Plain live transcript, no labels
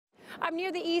I'm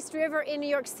near the East River in New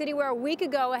York City, where a week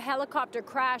ago a helicopter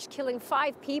crashed, killing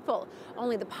 5 people.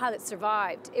 Only the pilot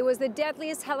survived. It was the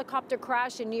deadliest helicopter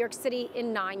crash in New York City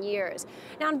in 9 years.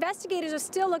 Now, investigators are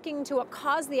still looking into what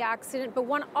caused the accident, but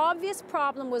one obvious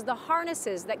problem was the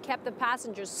harnesses that kept the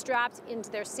passengers strapped into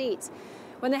their seats.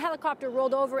 When the helicopter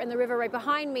rolled over in the river right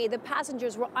behind me, the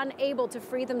passengers were unable to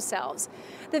free themselves.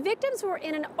 The victims were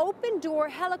in an open-door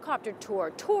helicopter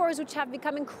tour, tours which have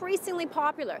become increasingly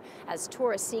popular as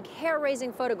tourists seek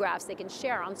hair-raising photographs they can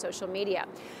share on social media.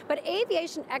 But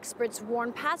aviation experts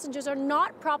warn passengers are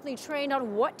not properly trained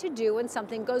on what to do when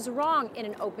something goes wrong in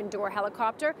an open-door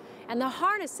helicopter, and the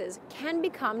harnesses can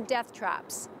become death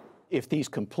traps. If these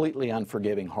completely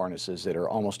unforgiving harnesses that are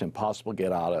almost impossible to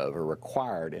get out of are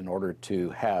required in order to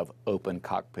have open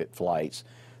cockpit flights,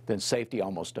 then safety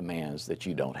almost demands that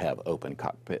you don't have open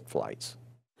cockpit flights.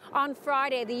 On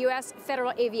Friday, the U.S.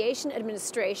 Federal Aviation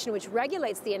Administration, which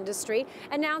regulates the industry,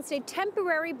 announced a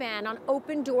temporary ban on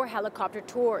open-door helicopter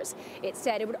tours. It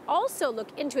said it would also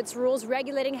look into its rules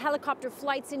regulating helicopter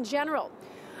flights in general.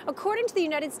 According to the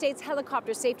United States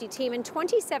Helicopter Safety Team, in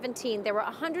 2017, there were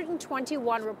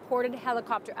 121 reported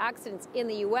helicopter accidents in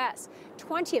the U.S.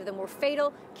 20 of them were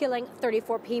fatal, killing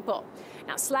 34 people.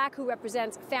 Now, SLAC, who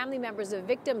represents family members of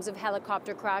victims of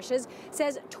helicopter crashes,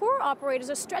 says tour operators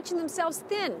are stretching themselves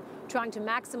thin, trying to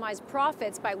maximize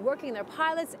profits by working their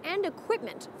pilots and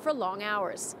equipment for long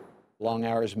hours. Long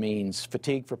hours means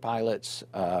fatigue for pilots,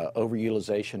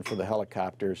 overutilization for the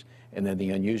helicopters, and then the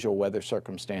unusual weather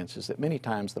circumstances that many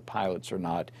times the pilots are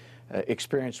not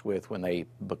experienced with when they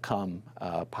become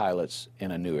pilots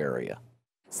in a new area.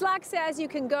 SLAC says you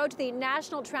can go to the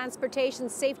National Transportation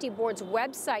Safety Board's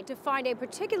website to find a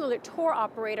particular tour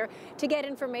operator to get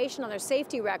information on their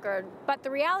safety record, but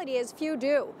the reality is few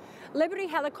do. Liberty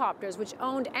Helicopters, which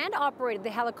owned and operated the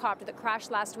helicopter that crashed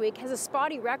last week, has a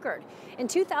spotty record. In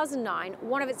 2009,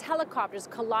 one of its helicopters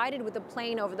collided with a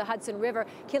plane over the Hudson River,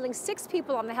 killing 6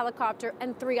 people on the helicopter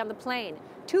and 3 on the plane.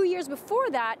 2 years before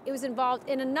that, it was involved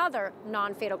in another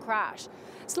non-fatal crash.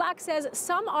 SLAC says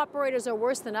some operators are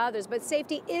worse than others, but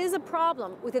safety is a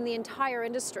problem within the entire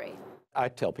industry. I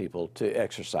tell people to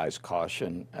exercise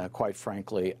caution. Quite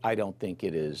frankly, I don't think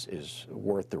it is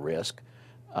worth the risk.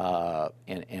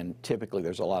 And typically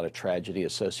there's a lot of tragedy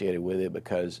associated with it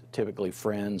because typically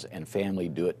friends and family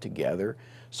do it together.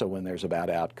 So when there's a bad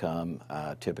outcome,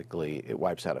 typically it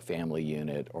wipes out a family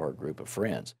unit or a group of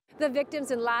friends. The victims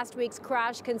in last week's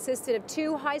crash consisted of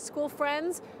 2 high school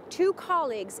friends, 2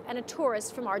 colleagues, and a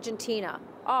tourist from Argentina.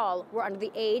 All were under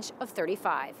the age of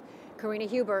 35. Karina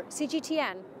Huber,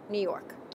 CGTN, New York.